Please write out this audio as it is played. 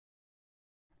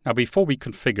Now, before we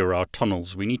configure our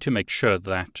tunnels, we need to make sure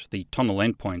that the tunnel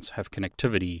endpoints have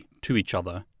connectivity to each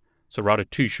other. So router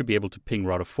 2 should be able to ping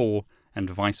router 4 and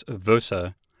vice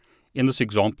versa. In this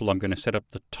example, I'm going to set up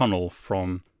the tunnel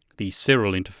from the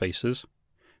serial interfaces.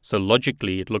 So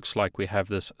logically, it looks like we have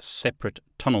this separate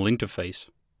tunnel interface,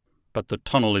 but the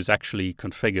tunnel is actually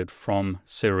configured from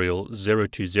serial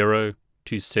 020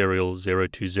 to serial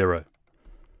 020.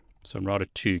 So on router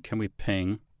 2, can we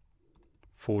ping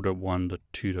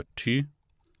 4.1.2.2?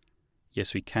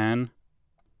 Yes, we can.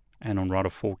 And on router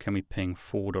 4, can we ping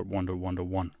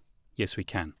 4.1.1.1? Yes, we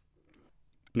can.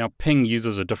 Now, ping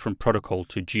uses a different protocol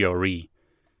to GRE.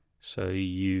 So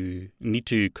you need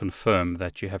to confirm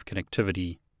that you have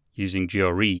connectivity using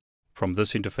GRE from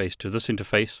this interface to this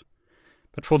interface.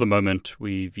 But for the moment,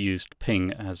 we've used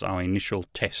ping as our initial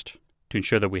test to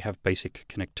ensure that we have basic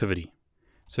connectivity.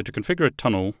 So to configure a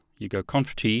tunnel, you go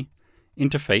conft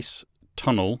interface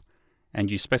tunnel,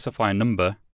 and you specify a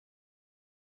number.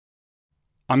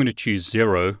 I'm going to choose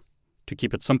 0 to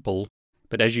keep it simple,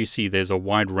 but as you see, there's a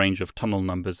wide range of tunnel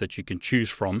numbers that you can choose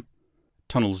from.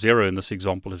 Tunnel 0 in this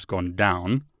example has gone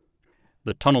down.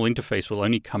 The tunnel interface will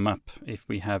only come up if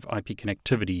we have IP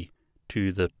connectivity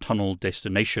to the tunnel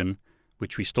destination,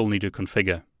 which we still need to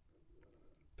configure.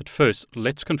 But first,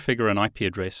 let's configure an IP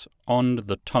address on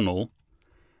the tunnel,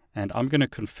 and I'm going to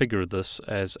configure this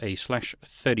as a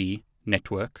 /30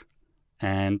 network,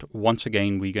 and once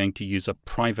again we're going to use a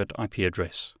private IP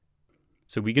address.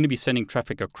 So we're going to be sending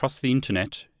traffic across the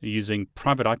internet using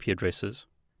private IP addresses,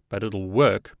 but it'll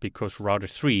work because router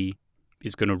 3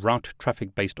 is going to route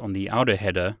traffic based on the outer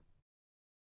header,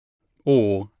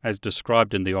 or as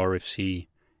described in the RFC,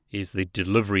 is the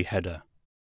delivery header.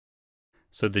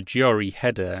 So the GRE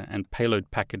header and payload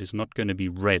packet is not going to be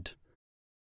read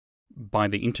by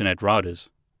the internet routers.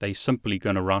 They're simply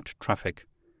going to route traffic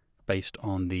based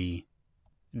on the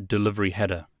delivery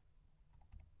header.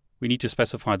 We need to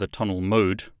specify the tunnel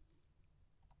mode.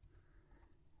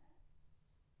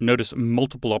 Notice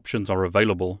multiple options are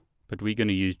available, but we're going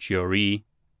to use GRE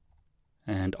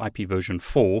and IP version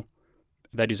 4.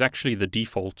 That is actually the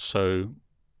default, so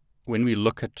when we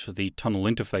look at the tunnel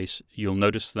interface, you'll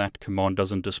notice that command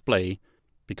doesn't display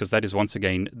because that is once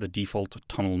again the default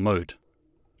tunnel mode.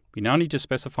 We now need to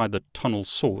specify the tunnel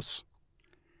source.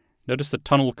 Notice the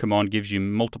tunnel command gives you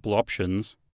multiple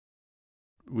options.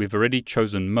 We've already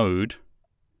chosen mode,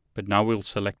 but now we'll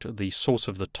select the source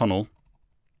of the tunnel.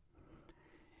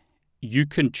 You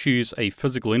can choose a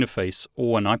physical interface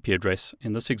or an IP address.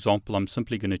 In this example, I'm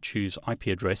simply going to choose IP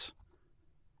address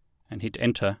and hit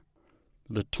enter.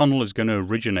 The tunnel is going to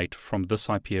originate from this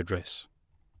IP address,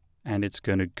 and it's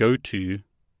going to go to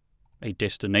a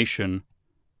destination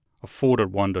of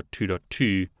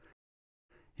 4.1.2.2,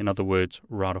 in other words,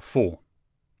 router 4.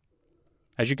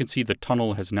 As you can see, the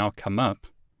tunnel has now come up,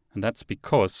 and that's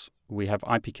because we have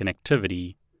IP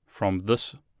connectivity from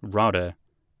this router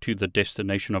to the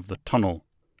destination of the tunnel.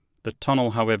 The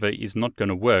tunnel, however, is not going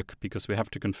to work because we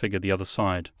have to configure the other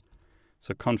side.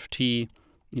 So conft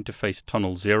interface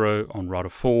tunnel 0 on router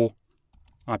 4,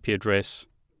 IP address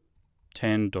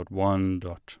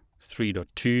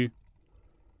 10.1.3.2.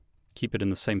 Keep it in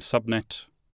the same subnet.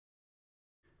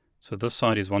 So this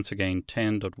side is once again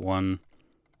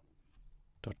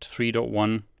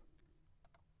 10.1.3.1,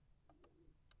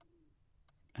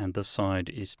 and this side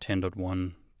is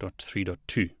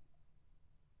 10.1.3.2.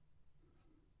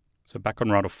 So back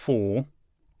on router 4,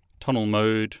 tunnel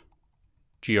mode,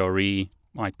 GRE,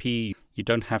 IP. You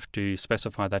don't have to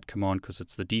specify that command because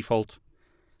it's the default,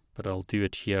 but I'll do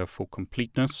it here for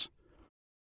completeness.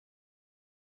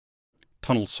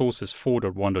 Tunnel source is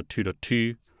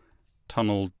 4.1.2.2.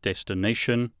 Tunnel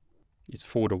destination is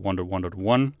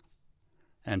 4.1.1.1.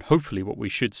 And hopefully what we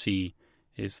should see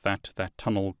is that that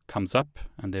tunnel comes up,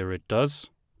 and there it does.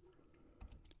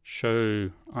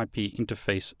 Show IP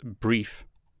interface brief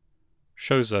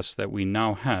shows us that we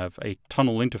now have a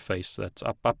tunnel interface that's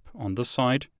up on this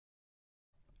side.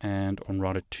 And on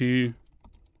router 2,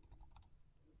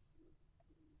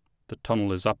 the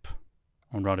tunnel is up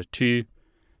on router 2.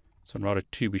 So on router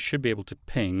 2, we should be able to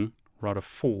ping router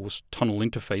 4's tunnel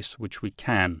interface, which we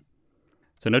can.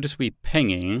 So notice we're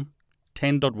pinging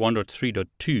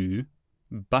 10.1.3.2,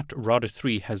 but router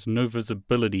 3 has no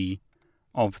visibility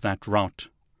of that route.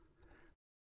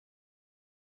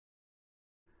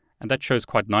 And that shows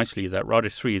quite nicely that router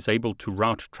 3 is able to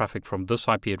route traffic from this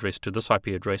IP address to this IP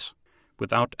address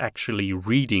without actually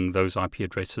reading those IP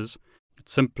addresses.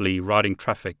 It's simply routing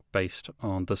traffic based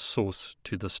on this source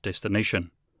to this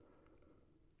destination.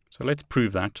 So let's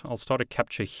prove that. I'll start a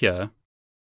capture here.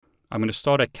 I'm going to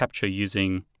start a capture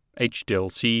using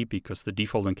hdl-c, because the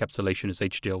default encapsulation is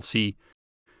hdl-c,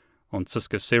 on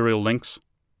Cisco serial links,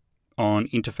 on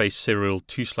interface serial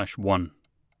 2/1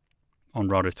 on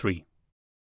router 3.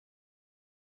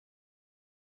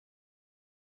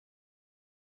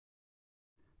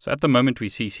 So at the moment we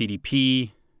see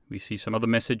CDP, we see some other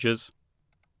messages,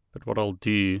 but what I'll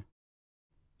do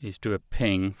is do a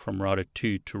ping from router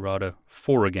 2 to router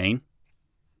 4 again.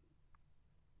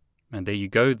 And there you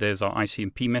go, there's our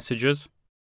ICMP messages.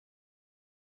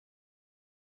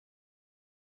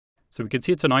 So we can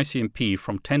see it's an ICMP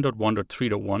from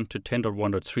 10.1.3.1 to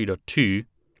 10.1.3.2.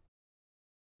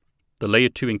 The layer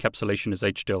 2 encapsulation is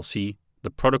hdl-c. The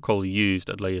protocol used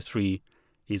at layer 3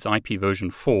 is IP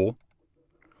version 4.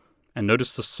 And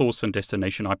notice the source and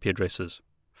destination IP addresses.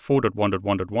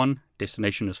 4.1.1.1,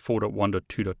 destination is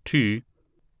 4.1.2.2.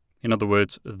 In other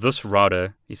words, this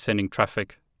router is sending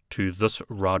traffic to this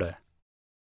router.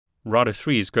 Router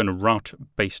 3 is going to route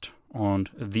based on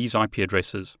these IP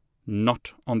addresses,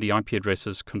 not on the IP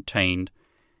addresses contained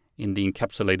in the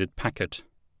encapsulated packet.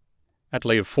 At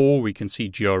layer 4, we can see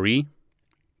GRE,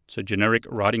 so generic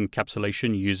routing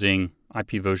encapsulation using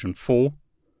IP version 4.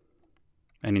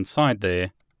 And inside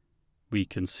there, we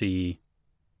can see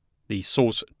the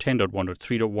source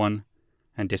 10.1.3.1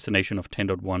 and destination of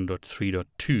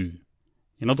 10.1.3.2.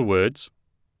 In other words,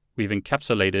 we've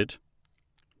encapsulated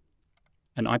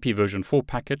an IP version 4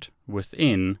 packet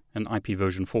within an IP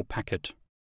version 4 packet.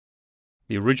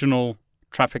 The original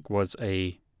traffic was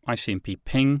a ICMP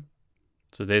ping.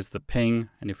 So there's the ping,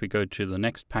 and if we go to the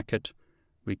next packet,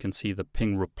 we can see the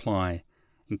ping reply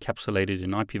encapsulated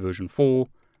in IP version 4,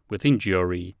 within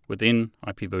GRE, within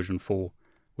IP version 4,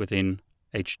 within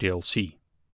hdl-c.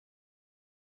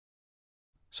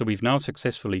 So we've now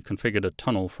successfully configured a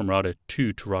tunnel from router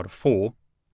 2 to router 4.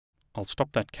 I'll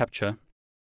stop that capture.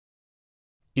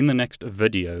 In the next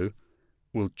video,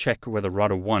 we'll check whether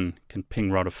router 1 can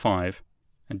ping router 5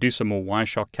 and do some more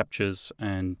Wireshark captures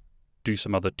and do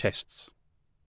some other tests.